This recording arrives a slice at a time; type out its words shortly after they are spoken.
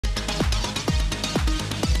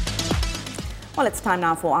Well, it's time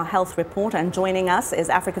now for our health report, and joining us is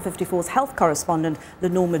Africa 54's health correspondent,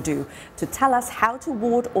 Lenore Madu, to tell us how to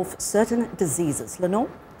ward off certain diseases. Lenore?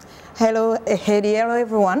 Hello, Hedy. Hello,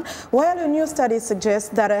 everyone. Well, a new study suggests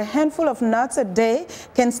that a handful of nuts a day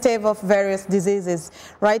can stave off various diseases.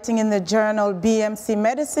 Writing in the journal BMC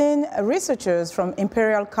Medicine, researchers from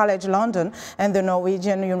Imperial College London and the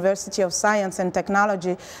Norwegian University of Science and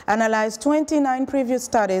Technology analyzed 29 previous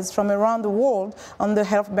studies from around the world on the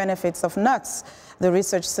health benefits of nuts. The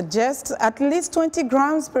research suggests at least 20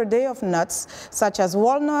 grams per day of nuts, such as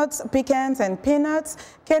walnuts, pecans, and peanuts,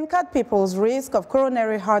 can cut people's risk of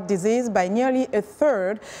coronary heart disease by nearly a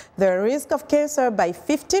third, the risk of cancer by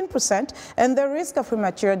 15%, and the risk of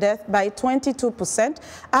premature death by 22%,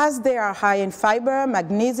 as they are high in fiber,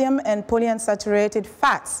 magnesium, and polyunsaturated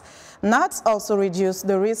fats. Nuts also reduce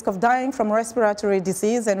the risk of dying from respiratory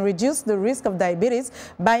disease and reduce the risk of diabetes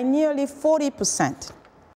by nearly 40%.